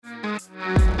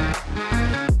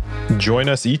Join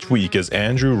us each week as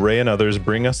Andrew, Ray, and others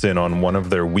bring us in on one of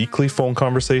their weekly phone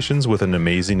conversations with an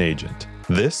amazing agent.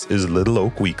 This is Little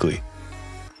Oak Weekly.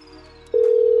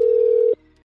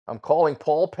 I'm calling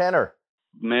Paul Penner.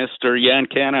 Mr.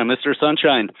 Yankana, Mr.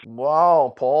 Sunshine.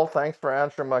 Wow, Paul, thanks for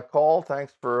answering my call.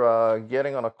 Thanks for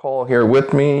getting on a call here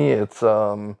with me. It's,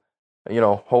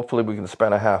 hopefully we can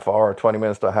spend a half hour, 20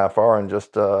 minutes to a half hour and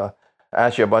just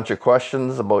ask you a bunch of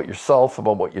questions about yourself,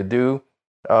 about what you do.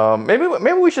 Maybe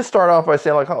we should start off by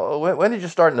saying, when did you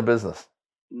start in the business?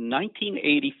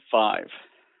 1985.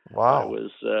 Wow. I was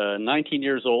 19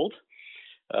 years old.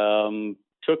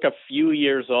 Took a few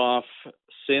years off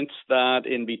since that,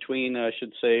 in between, I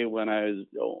should say, when I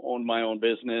owned my own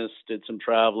business, did some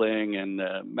traveling and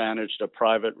managed a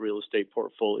private real estate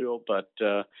portfolio. But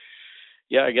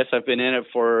I guess I've been in it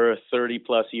for 30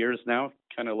 plus years now.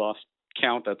 Kind of lost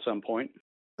count at some point.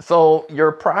 So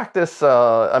your practice,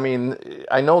 I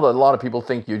know that a lot of people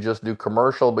think you just do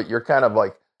commercial, but you're kind of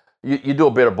like, you do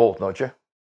a bit of both, don't you?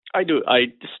 I do.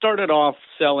 I started off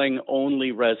selling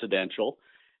only residential.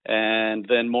 And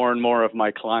then more and more of my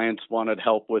clients wanted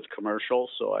help with commercial.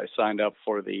 So I signed up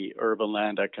for the Urban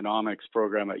Land Economics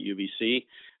program at UBC.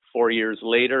 4 years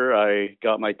later, I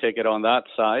got my ticket on that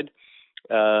side.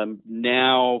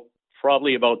 Now,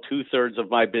 probably about 2/3 of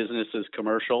my business is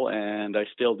commercial, and I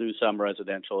still do some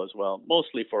residential as well,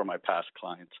 mostly for my past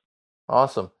clients.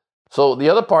 Awesome. So the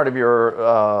other part of your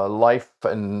life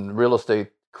and real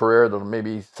estate career that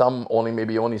maybe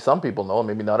only some people know, and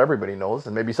maybe not everybody knows,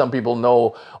 and maybe some people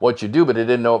know what you do, but they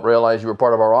didn't realize you were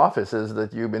part of our office, is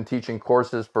that you've been teaching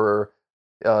courses for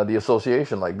the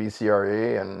association like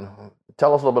BCRA. And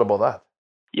tell us a little bit about that.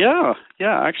 Yeah.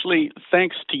 Actually,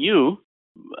 thanks to you.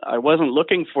 I wasn't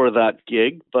looking for that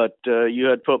gig, but you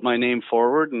had put my name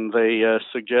forward and they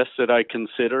suggested I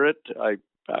consider it. I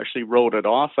actually wrote it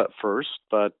off at first,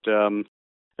 but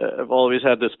I've always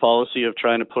had this policy of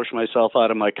trying to push myself out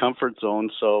of my comfort zone.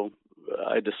 So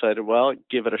I decided,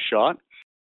 give it a shot.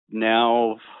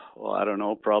 Now,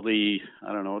 probably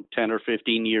 10 or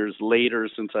 15 years later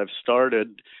since I've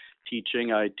started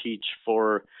teaching, I teach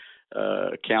for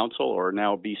council, or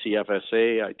now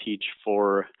BCFSA. I teach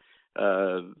for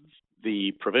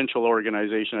the provincial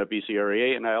organization at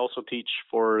BCRA, and I also teach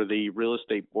for the Real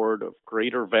Estate Board of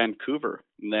Greater Vancouver.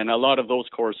 And then a lot of those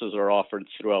courses are offered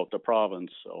throughout the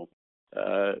province. So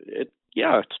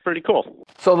it's pretty cool.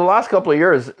 So the last couple of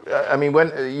years,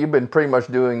 when you've been pretty much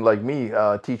doing like me,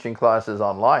 teaching classes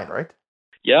online, right?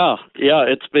 Yeah.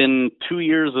 It's been 2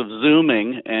 years of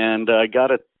Zooming, and I got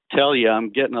to tell you, I'm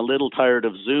getting a little tired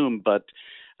of Zoom. But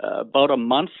about a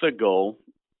month ago,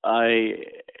 I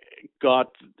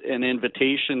got an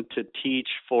invitation to teach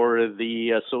for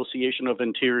the Association of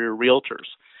Interior Realtors.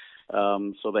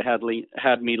 So they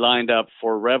had me lined up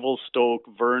for Revelstoke,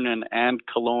 Vernon, and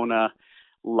Kelowna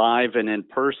live and in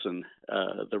person.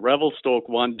 The Revelstoke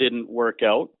one didn't work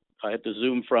out. I had to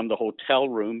Zoom from the hotel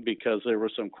room because there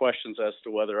were some questions as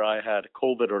to whether I had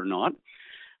COVID or not.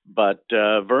 But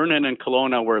Vernon and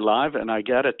Kelowna were live, and I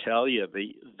got to tell you,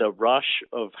 the rush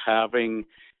of having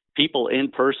people in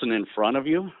person in front of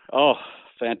you,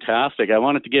 fantastic. I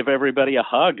wanted to give everybody a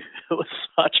hug. It was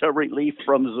such a relief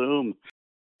from Zoom.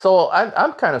 So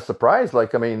I'm kind of surprised.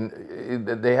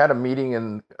 They had a meeting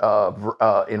in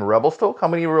Revelstoke. How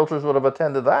many realtors would have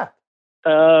attended that?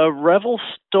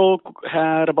 Revelstoke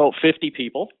had about 50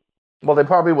 people. Well, they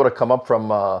probably would have come up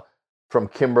from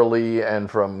Kimberley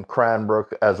and from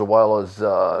Cranbrook, as well as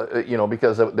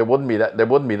because there wouldn't be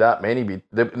that many.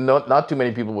 Not too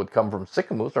many people would come from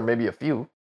Sicamous, or maybe a few.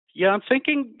 Yeah, I'm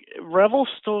thinking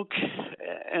Revelstoke,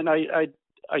 and I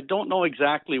don't know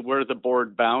exactly where the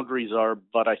board boundaries are,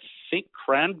 but I think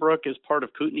Cranbrook is part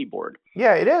of Kootenay Board.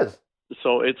 Yeah, it is.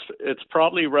 So it's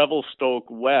probably Revelstoke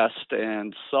West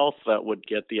and South that would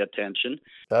get the attention.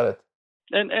 Got it.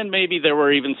 And maybe there were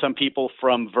even some people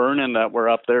from Vernon that were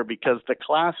up there, because the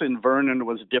class in Vernon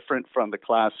was different from the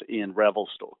class in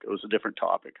Revelstoke. It was a different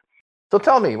topic. So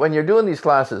tell me, when you're doing these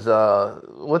classes,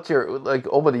 what's your,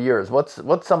 over the years, what's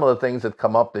some of the things that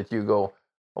come up that you go,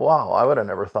 wow, I would have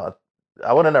never thought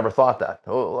that.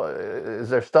 Oh, is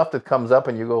there stuff that comes up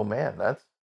and you go, man, I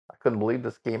couldn't believe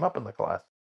this came up in the class?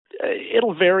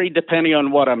 It'll vary depending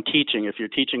on what I'm teaching. If you're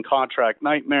teaching contract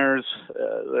nightmares,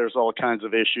 there's all kinds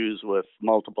of issues with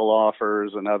multiple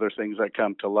offers and other things that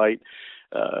come to light.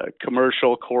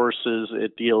 Commercial courses,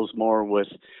 it deals more with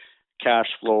cash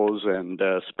flows and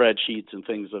spreadsheets and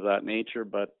things of that nature.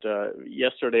 But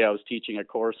yesterday I was teaching a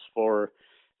course for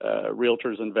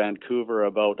realtors in Vancouver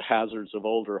about hazards of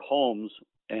older homes.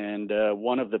 And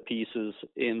one of the pieces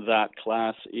in that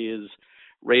class is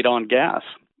radon gas.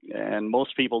 And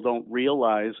most people don't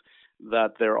realize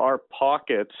that there are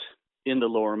pockets in the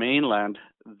Lower Mainland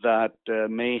that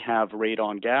may have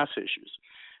radon gas issues.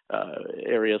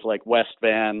 Areas like West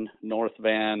Van, North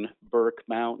Van, Burke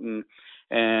Mountain,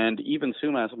 and even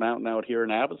Sumas Mountain out here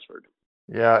in Abbotsford.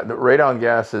 Yeah, the radon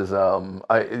gas is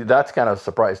that's kind of a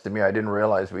surprise to me. I didn't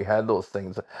realize we had those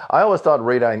things. I always thought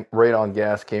radon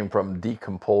gas came from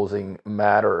decomposing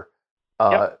matter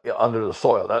under the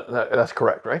soil. That's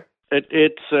correct, right?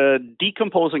 It's a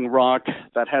decomposing rock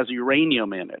that has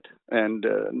uranium in it, and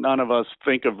none of us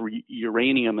think of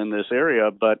uranium in this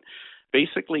area, but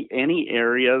basically any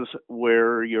areas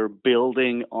where you're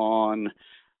building on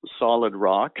solid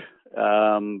rock,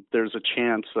 there's a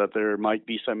chance that there might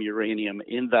be some uranium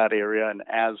in that area, and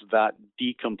as that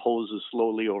decomposes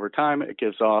slowly over time, it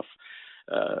gives off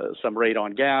some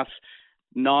radon gas.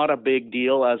 Not a big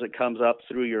deal as it comes up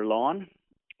through your lawn,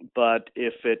 but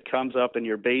if it comes up in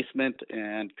your basement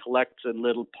and collects in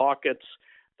little pockets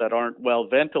that aren't well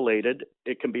ventilated,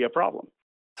 it can be a problem.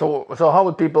 So how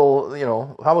would people, as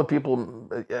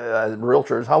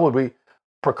realtors,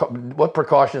 what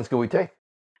precautions can we take?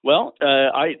 Well,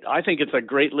 I think it's a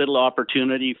great little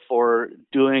opportunity for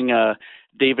doing a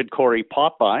David Corey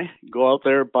pop-by. Go out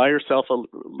there, buy yourself a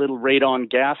little radon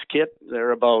gas kit.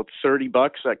 They're about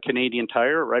 $30 at Canadian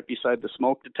Tire, right beside the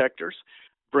smoke detectors.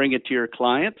 Bring it to your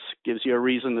clients, gives you a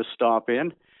reason to stop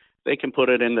in. They can put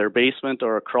it in their basement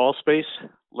or a crawl space,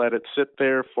 let it sit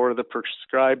there for the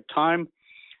prescribed time.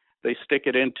 They stick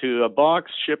it into a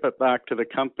box, ship it back to the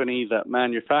company that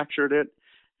manufactured it,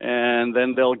 and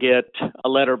then they'll get a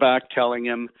letter back telling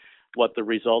them what the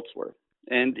results were.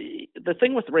 And the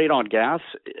thing with radon gas,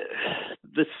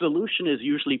 the solution is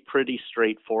usually pretty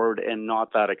straightforward and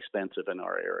not that expensive in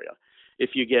our area.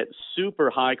 If you get super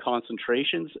high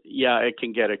concentrations, yeah, it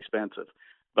can get expensive.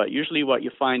 But usually what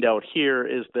you find out here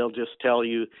is they'll just tell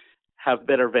you, have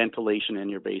better ventilation in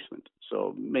your basement.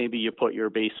 So maybe you put your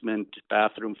basement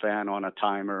bathroom fan on a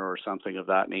timer or something of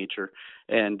that nature.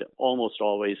 And almost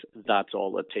always that's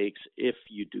all it takes if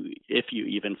you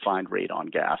even find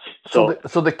radon gas. So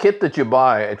the kit that you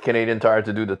buy at Canadian Tire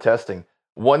to do the testing,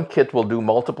 one kit will do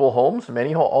multiple homes,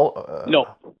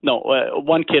 No,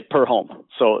 one kit per home.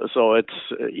 So it's,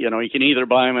 you can either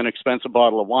buy them an expensive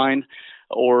bottle of wine,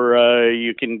 or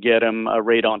you can get them a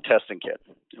radon testing kit.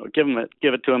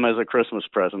 Give it to them as a Christmas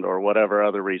present or whatever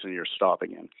other reason you're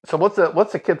stopping in. So what's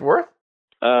the kit worth?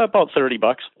 About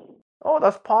 $30. Oh,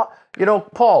 that's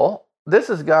Paul. This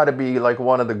has got to be like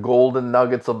one of the golden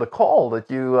nuggets of the call that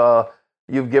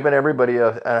you've given everybody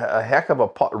a heck of a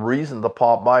reason to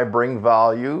pop by, bring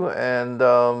value, and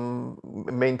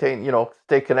maintain,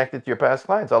 stay connected to your past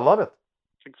clients. I love it.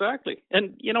 Exactly.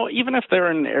 And, even if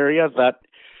they're in an area that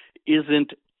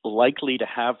isn't likely to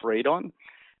have radon,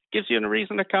 gives you a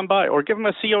reason to come by, or give them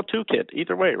a CO2 kit.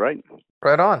 Either way, right?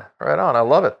 Right on. I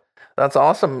love it. That's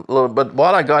awesome. But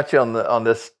while I got you on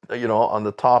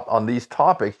these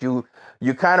topics, you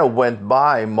kind of went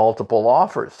by multiple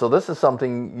offers. So this is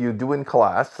something you do in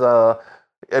class.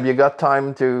 Have you got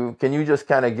time can you just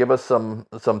kind of give us some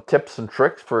tips and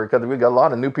tricks because we've got a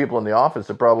lot of new people in the office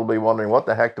that are probably wondering, what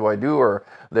the heck do I do? Or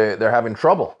they're having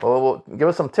trouble. Well, give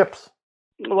us some tips.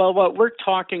 Well, what we're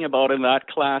talking about in that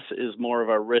class is more of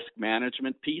a risk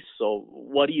management piece. So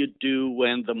what do you do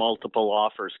when the multiple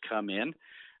offers come in?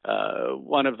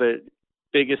 One of the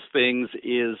biggest things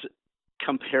is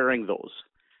comparing those.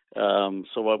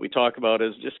 So what we talk about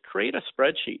is just create a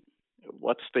spreadsheet.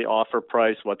 What's the offer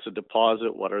price? What's the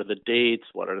deposit? What are the dates?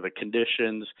 What are the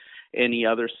conditions? Any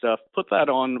other stuff? Put that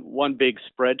on one big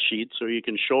spreadsheet so you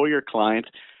can show your client,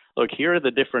 look, here are the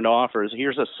different offers.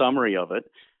 Here's a summary of it.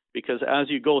 Because as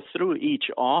you go through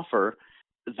each offer,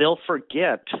 they'll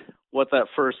forget what that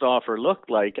first offer looked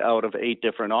like out of 8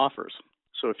 different offers.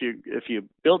 So if you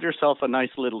build yourself a nice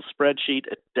little spreadsheet,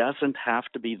 it doesn't have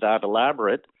to be that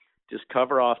elaborate. Just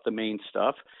cover off the main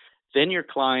stuff. Then your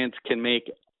clients can make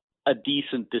a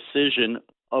decent decision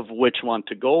of which one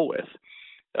to go with.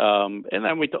 And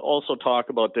then we also talk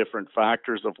about different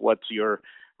factors of what's your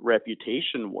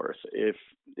reputation worth. If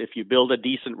you build a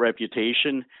decent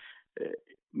reputation,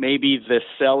 maybe the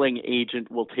selling agent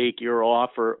will take your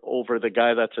offer over the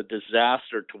guy that's a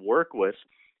disaster to work with,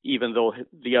 even though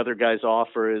the other guy's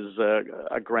offer is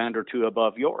a grand or two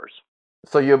above yours.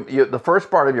 So you the first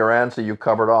part of your answer, you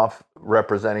covered off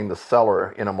representing the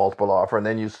seller in a multiple offer, and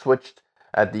then you switched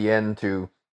at the end to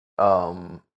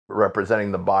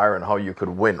representing the buyer and how you could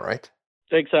win, right?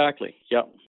 Exactly. Yep.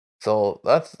 So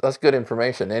that's good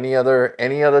information. Any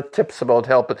other tips about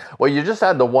helping? Well, you just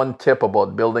had the one tip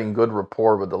about building good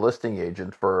rapport with the listing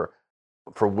agent for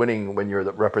winning when you're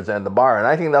representing the buyer, and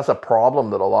I think that's a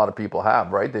problem that a lot of people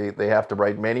have. Right? They have to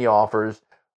write many offers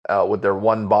with their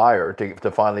one buyer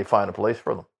to finally find a place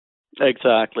for them.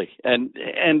 Exactly, and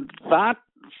that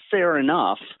fair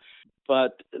enough,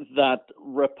 but that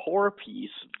rapport piece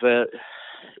that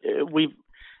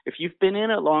if you've been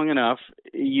in it long enough,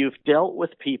 you've dealt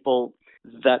with people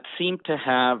that seem to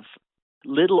have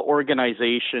little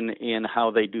organization in how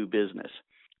they do business.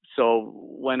 So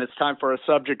when it's time for a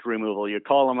subject removal, you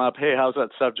call them up, hey, how's that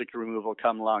subject removal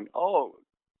come along? Oh,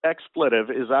 expletive,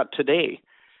 is that today?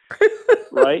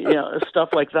 Right? Stuff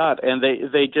like that. And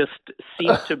they just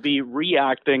seem to be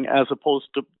reacting as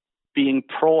opposed to being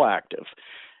proactive.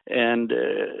 And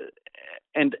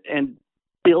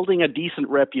building a decent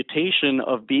reputation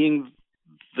of being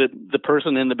the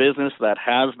person in the business that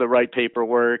has the right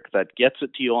paperwork, that gets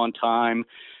it to you on time,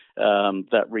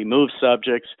 that removes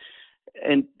subjects.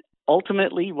 And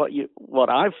ultimately, what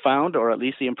I've found, or at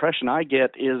least the impression I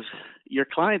get, is your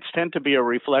clients tend to be a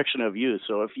reflection of you.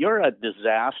 So if you're a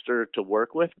disaster to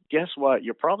work with, guess what?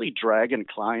 You're probably dragging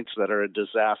clients that are a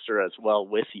disaster as well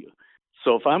with you.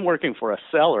 So if I'm working for a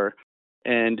seller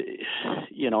and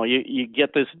you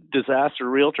get this disaster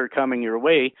realtor coming your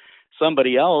way,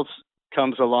 somebody else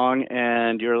comes along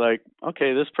and you're like,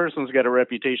 okay, this person's got a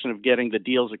reputation of getting the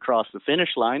deals across the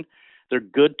finish line. They're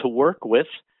good to work with.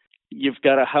 You've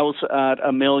got a house at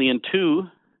 $1.2 million.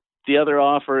 The other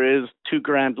offer is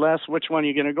 $2,000 less. Which one are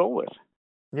you going to go with?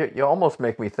 You almost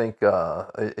make me think.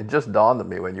 It just dawned on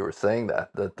me when you were saying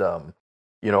that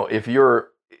if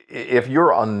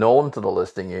you're unknown to the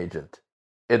listing agent,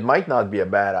 it might not be a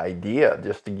bad idea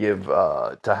just to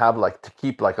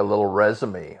keep like a little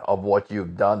resume of what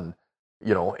you've done,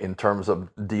 in terms of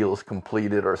deals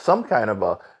completed or some kind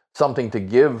of something to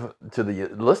give to the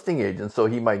listing agent so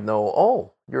he might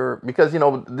know, because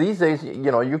these days,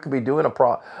 you could be doing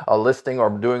a listing or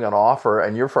doing an offer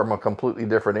and you're from a completely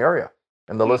different area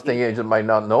and the listing agent might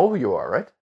not know who you are, right?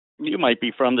 You might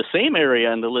be from the same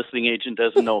area and the listing agent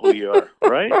doesn't know who you are,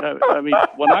 right? I mean,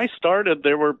 when I started,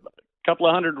 there were a couple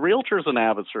of hundred realtors in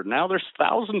Abbotsford. Now there's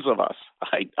thousands of us.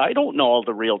 I don't know all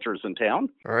the realtors in town.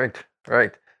 Right.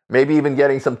 Maybe even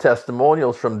getting some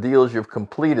testimonials from deals you've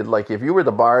completed. Like if you were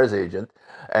the buyer's agent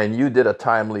and you did a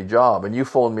timely job and you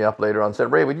phoned me up later on and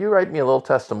said, Ray, would you write me a little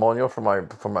testimonial for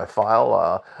my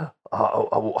file,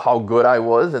 how good I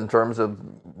was in terms of,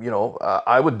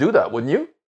 I would do that, wouldn't you?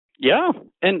 Yeah.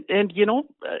 And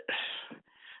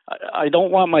I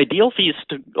don't want my deal fees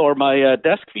or my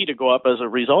desk fee to go up as a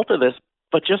result of this,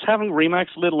 but just having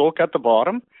RE/MAX Little Oak at the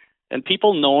bottom and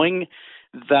people knowing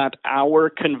that our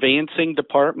conveyancing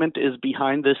department is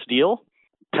behind this deal,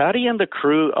 Patty and the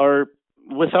crew are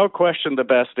without question the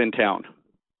best in town.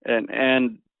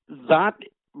 And that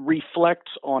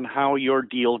reflects on how your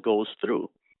deal goes through.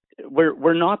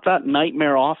 We're not that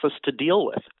nightmare office to deal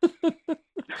with.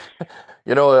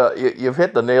 You've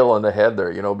hit the nail on the head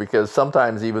there, because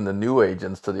sometimes even the new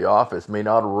agents to the office may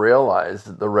not realize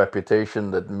the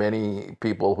reputation that many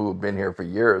people who have been here for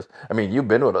years. I mean, you've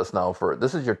been with us now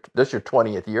this is your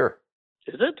 20th year.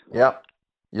 Is it? Yeah.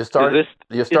 You started.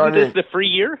 Isn't this the free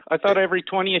year? I thought every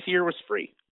 20th year was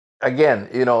free. Again,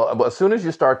 as soon as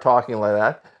you start talking like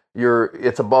that,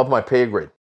 it's above my pay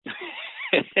grade.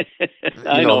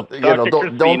 I know.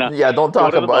 Don't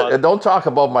talk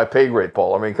about my pay grade,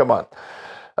 Paul. I mean, come on.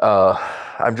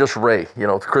 I'm just Ray.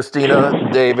 Christina,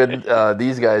 David,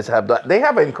 these guys they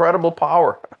have incredible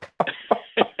power.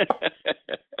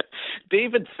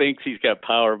 David thinks he's got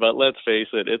power, but let's face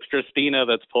it, it's Christina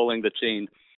that's pulling the chain.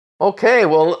 Okay,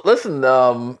 well, listen,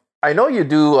 I know you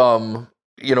do,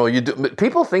 you do.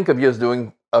 People think of you as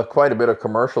doing quite a bit of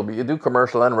commercial, but you do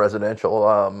commercial and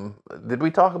residential. Did we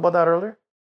talk about that earlier?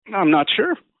 I'm not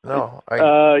sure. No.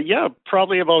 Yeah,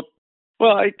 probably about.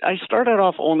 Well, I started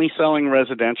off only selling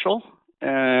residential,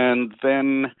 and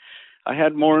then I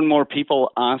had more and more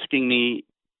people asking me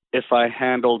if I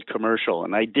handled commercial,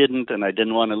 and I didn't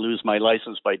want to lose my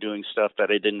license by doing stuff that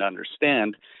I didn't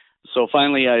understand. So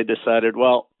finally I decided,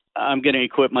 well, I'm going to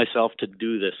equip myself to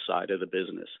do this side of the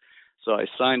business. So I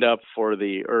signed up for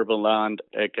the Urban Land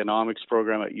Economics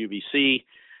program at UBC.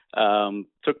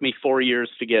 Took me 4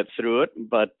 years to get through it,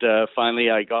 but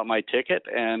finally I got my ticket,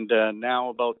 and now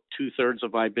about 2/3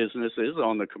 of my business is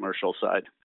on the commercial side.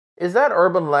 Is that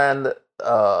Urban Land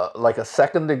like a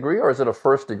second degree, or is it a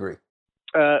first degree?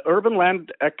 Urban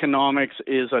Land Economics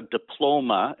is a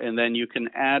diploma, and then you can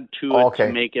add to it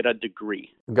to make it a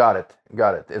degree. Got it.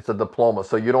 It's a diploma,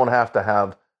 so you don't have to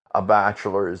have a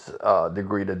bachelor's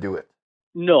degree to do it.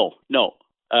 No.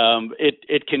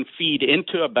 It can feed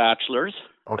into a bachelor's.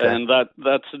 Okay. And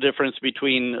that's the difference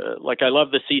between, I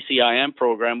love the CCIM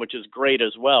program, which is great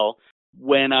as well,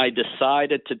 when I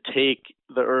decided to take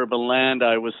the urban land,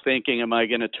 I was thinking, am I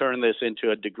going to turn this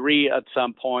into a degree at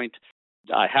some point?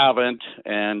 I haven't.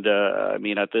 And I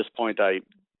mean, at this point, I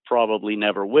probably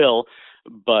never will.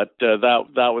 But that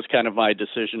was kind of my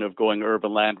decision of going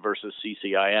urban land versus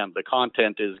CCIM. The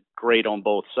content is great on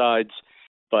both sides,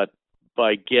 but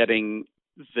by getting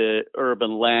the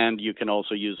urban land, you can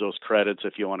also use those credits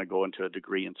if you want to go into a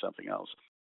degree in something else.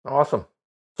 Awesome.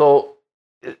 So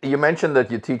you mentioned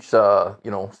that you teach, some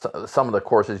of the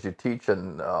courses you teach,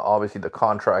 and obviously the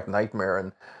contract nightmare,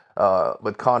 and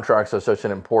but contracts are such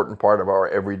an important part of our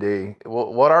everyday.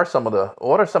 What are some of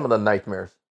the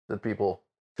nightmares that people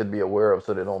should be aware of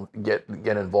so they don't get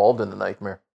involved in the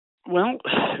nightmare? Well,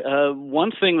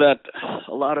 one thing that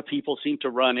a lot of people seem to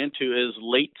run into is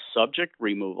late subject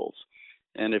removals.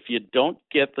 And if you don't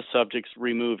get the subjects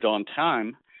removed on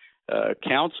time,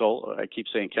 council, I keep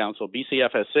saying council,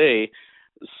 BCFSA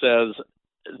says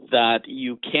that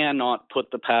you cannot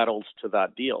put the paddles to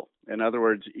that deal. In other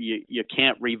words, you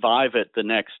can't revive it the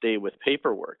next day with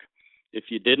paperwork. If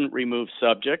you didn't remove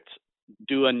subjects,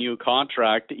 do a new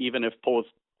contract, even if both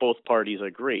parties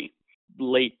agree.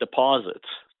 Late deposits,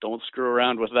 don't screw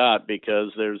around with that,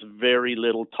 because there's very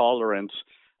little tolerance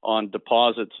on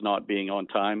deposits not being on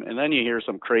time. And then you hear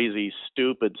some crazy,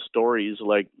 stupid stories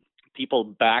like people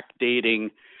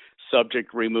backdating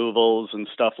subject removals and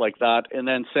stuff like that, and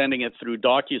then sending it through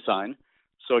DocuSign.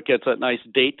 So it gets a nice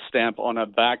date stamp on a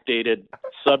backdated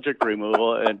subject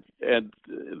removal. And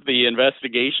the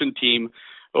investigation team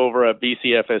over at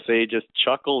BCFSA just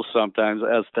chuckles sometimes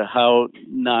as to how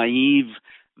naive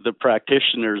the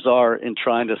practitioners are in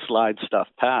trying to slide stuff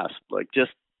past. Like,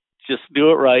 just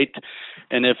do it right.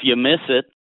 And if you miss it,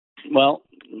 well,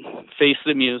 face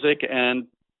the music and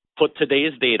put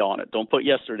today's date on it. Don't put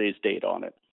yesterday's date on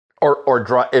it.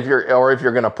 If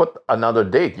you're going to put another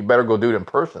date, you better go do it in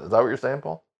person. Is that what you're saying,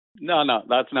 Paul? No,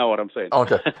 that's not what I'm saying.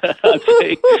 Okay.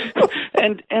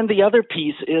 And the other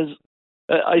piece is,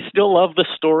 I still love the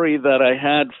story that I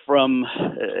had from,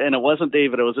 and it wasn't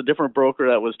David, it was a different broker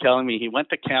that was telling me he went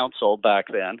to counsel back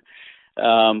then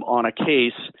on a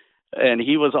case, and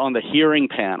he was on the hearing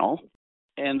panel,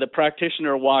 and the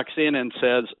practitioner walks in and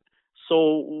says,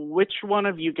 "So which one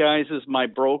of you guys is my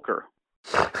broker?"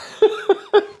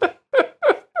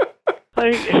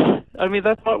 I mean,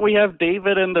 that's what we have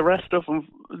David and the rest of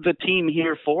the team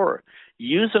here for.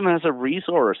 Use them as a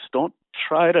resource. Don't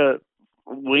try to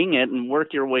wing it and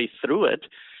work your way through it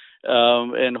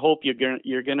and hope you're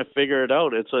going to figure it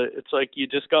out. It's like you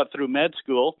just got through med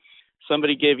school.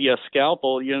 Somebody gave you a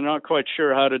scalpel. You're not quite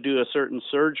sure how to do a certain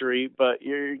surgery, but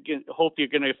hope you're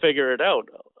going to figure it out.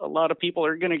 A lot of people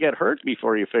are going to get hurt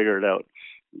before you figure it out.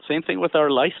 Same thing with our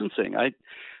licensing.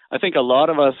 I think a lot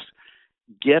of us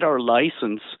get our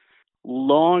license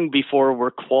long before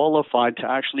we're qualified to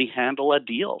actually handle a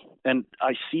deal. And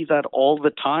I see that all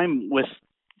the time with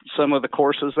some of the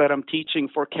courses that I'm teaching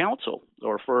for counsel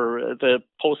or for the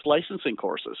post-licensing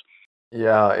courses.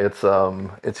 Yeah,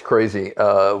 it's crazy.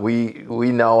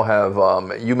 We now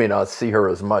have, you may not see her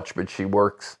as much, but she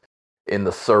works in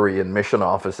the Surrey and Mission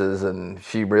offices, and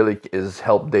she really is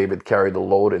helped David carry the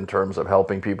load in terms of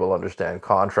helping people understand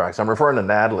contracts. I'm referring to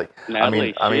Natalie.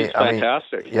 Natalie, she's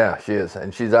fantastic. Yeah, she is,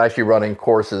 and she's actually running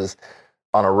courses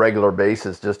on a regular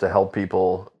basis just to help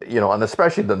people, and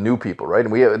especially the new people, right?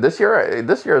 And we this year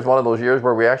is one of those years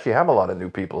where we actually have a lot of new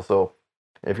people. So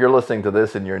if you're listening to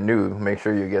this and you're new, make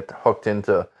sure you get hooked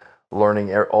into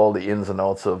learning all the ins and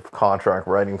outs of contract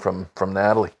writing from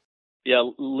Natalie. Yeah,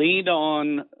 lean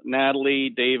on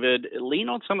Natalie, David, lean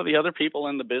on some of the other people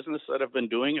in the business that have been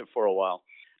doing it for a while.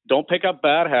 Don't pick up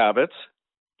bad habits,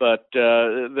 but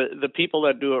the people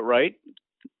that do it right,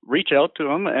 reach out to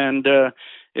them. And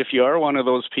if you are one of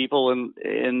those people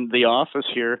in the office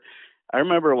here, I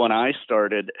remember when I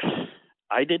started,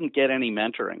 I didn't get any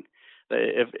mentoring.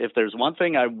 If there's one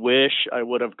thing I wish I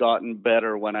would have gotten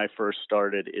better when I first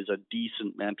started, is a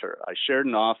decent mentor. I shared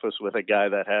an office with a guy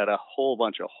that had a whole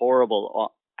bunch of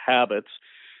horrible habits,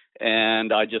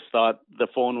 and I just thought the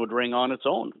phone would ring on its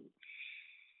own.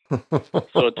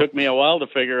 So it took me a while to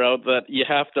figure out that you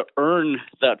have to earn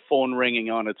that phone ringing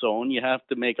on its own. You have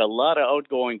to make a lot of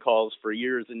outgoing calls for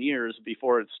years and years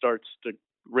before it starts to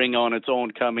ring on its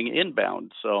own coming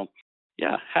inbound. So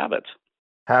yeah, habits.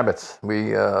 Habits.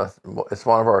 It's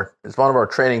one of our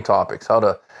training topics. How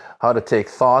to take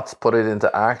thoughts, put it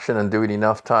into action, and do it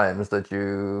enough times that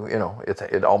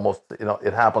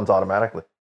it happens automatically.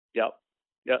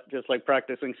 Yep. Just like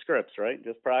practicing scripts, right?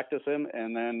 Just practice them,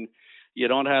 and then you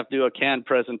don't have to do a canned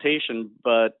presentation,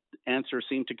 but answers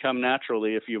seem to come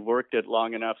naturally if you've worked it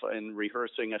long enough in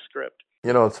rehearsing a script.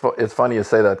 You know, it's funny you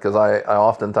say that because I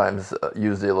oftentimes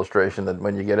use the illustration that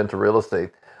when you get into real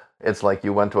estate, it's like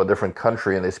you went to a different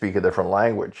country and they speak a different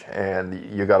language,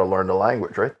 and you got to learn the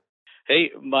language, right?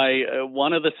 Hey, my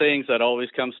one of the things that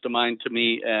always comes to mind to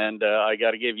me, and I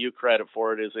got to give you credit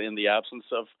for it, is in the absence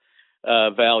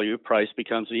of value, price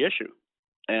becomes the issue.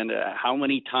 And how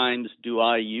many times do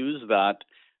I use that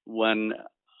when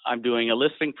I'm doing a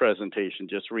listing presentation?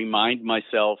 Just remind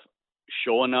myself,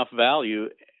 show enough value,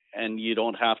 and you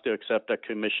don't have to accept a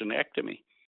commissionectomy.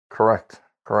 Correct.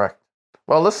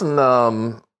 Well, listen,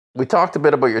 we talked a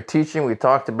bit about your teaching. We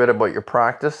talked a bit about your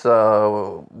practice.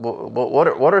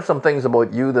 What are some things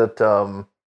about you that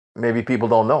maybe people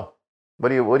don't know? What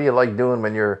do you like doing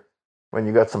when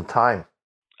you got some time?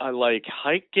 I like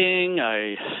hiking.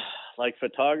 I like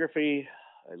photography.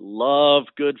 I love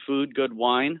good food, good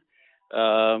wine,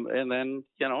 and then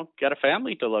got a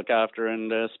family to look after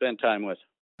and spend time with.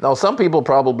 Now, some people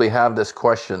probably have this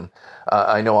question.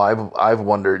 I know I've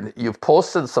wondered. You've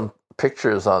posted some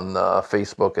pictures on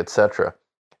Facebook, etc.,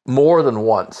 more than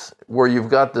once, where you've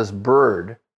got this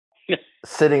bird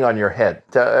sitting on your head.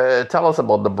 Tell us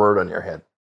about the bird on your head.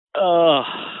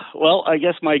 Well, I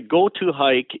guess my go-to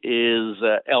hike is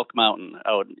Elk Mountain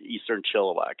out in eastern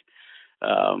Chilliwack.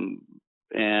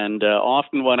 And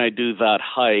often when I do that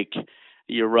hike,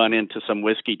 you run into some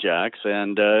whiskey jacks,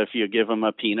 and if you give them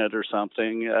a peanut or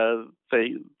something,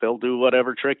 they'll do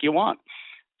whatever trick you want.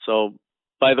 So,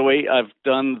 by the way, I've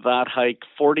done that hike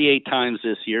 48 times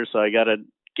this year, so I got to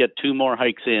get 2 more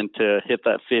hikes in to hit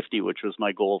that 50, which was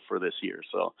my goal for this year.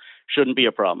 So, shouldn't be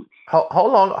a problem. How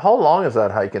long is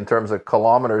that hike in terms of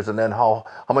kilometers, and then how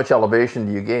much elevation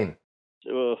do you gain?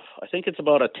 I think it's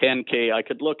about a 10K. I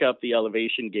could look up the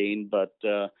elevation gain, but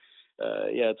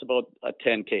it's about a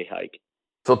 10K hike.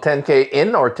 So 10K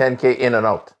in or 10K in and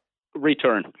out?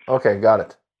 Return. Okay, got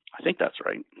it. I think that's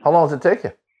right. How long does it take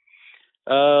you?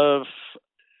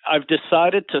 I've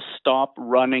decided to stop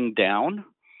running down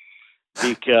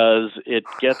because it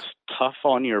gets tough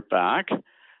on your back.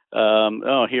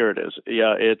 Here it is.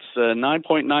 Yeah, it's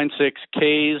 9.96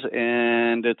 Ks,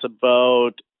 and it's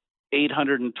about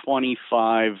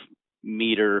 825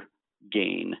 meter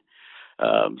gain.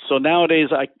 So nowadays,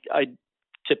 I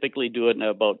typically do it in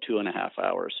about 2.5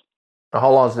 hours.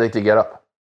 How long does it take to get up?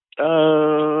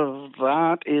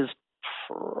 That is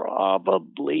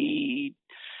probably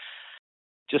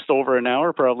just over an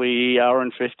hour, probably hour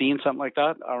and 15, something like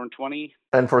that, hour and 20.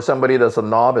 And for somebody that's a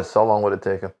novice, how long would it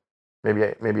take them?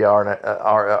 Maybe hour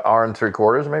and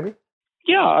 3/4, maybe?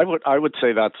 Yeah, I would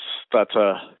say that's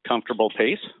a comfortable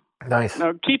pace. Nice.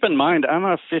 Now, keep in mind, I'm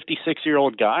a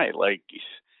 56-year-old guy. Like,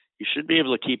 you should be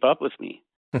able to keep up with me.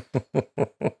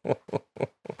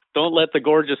 Don't let the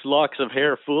gorgeous locks of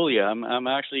hair fool you. I'm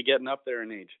actually getting up there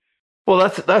in age. Well,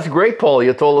 that's great, Paul.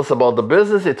 You told us about the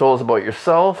business. You told us about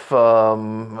yourself.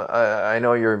 I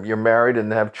know you're married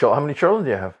and have children. How many children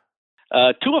do you have?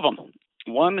 2 of them.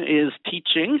 One is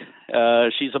teaching.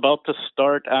 She's about to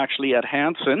start actually at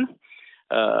Hanson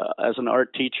as an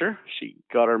art teacher. She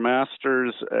got her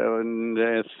master's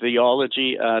in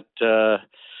theology at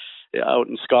out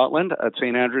in Scotland at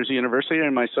St. Andrews University,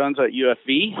 and my son's at UFV.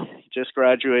 He just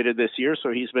graduated this year,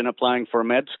 so he's been applying for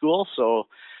med school. So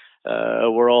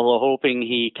we're all hoping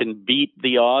he can beat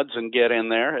the odds and get in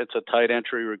there. It's a tight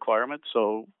entry requirement.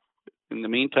 So in the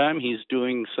meantime, he's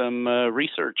doing some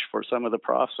research for some of the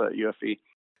profs at UFV.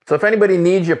 So if anybody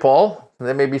needs you, Paul,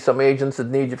 there may be some agents that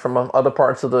need you from other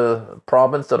parts of the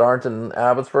province that aren't in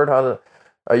Abbotsford. Are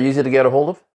you easy to get a hold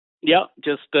of? Yeah,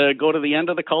 just go to the end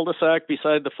of the cul-de-sac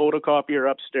beside the photocopier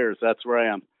upstairs. That's where I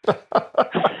am.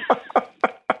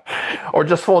 Or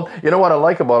just phone. You know what I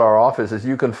like about our office is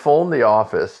you can phone the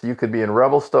office. You could be in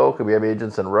Revelstoke. We have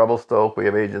agents in Revelstoke. We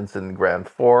have agents in Grand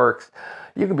Forks.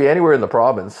 You can be anywhere in the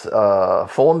province.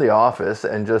 Phone the office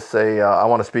and just say, I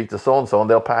want to speak to so-and-so, and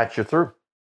they'll patch you through.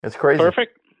 It's crazy.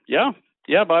 Perfect. Yeah,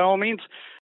 by all means.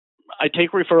 I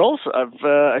take referrals.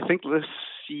 I think this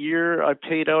year I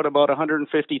paid out about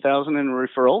 $150,000 in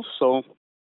referrals. So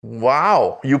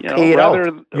wow, you paid rather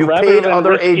than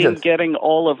other agents getting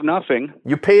all of nothing.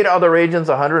 You paid other agents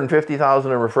 $150,000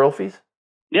 in referral fees?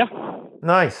 Yeah.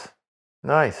 Nice.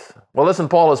 Well, listen,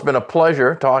 Paul, it's been a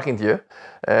pleasure talking to you.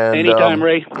 And anytime,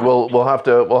 Ray. We'll have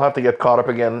to get caught up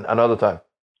again another time.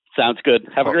 Sounds good.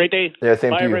 Have a great day. Yeah,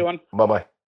 same Bye, to you. everyone. Bye-bye.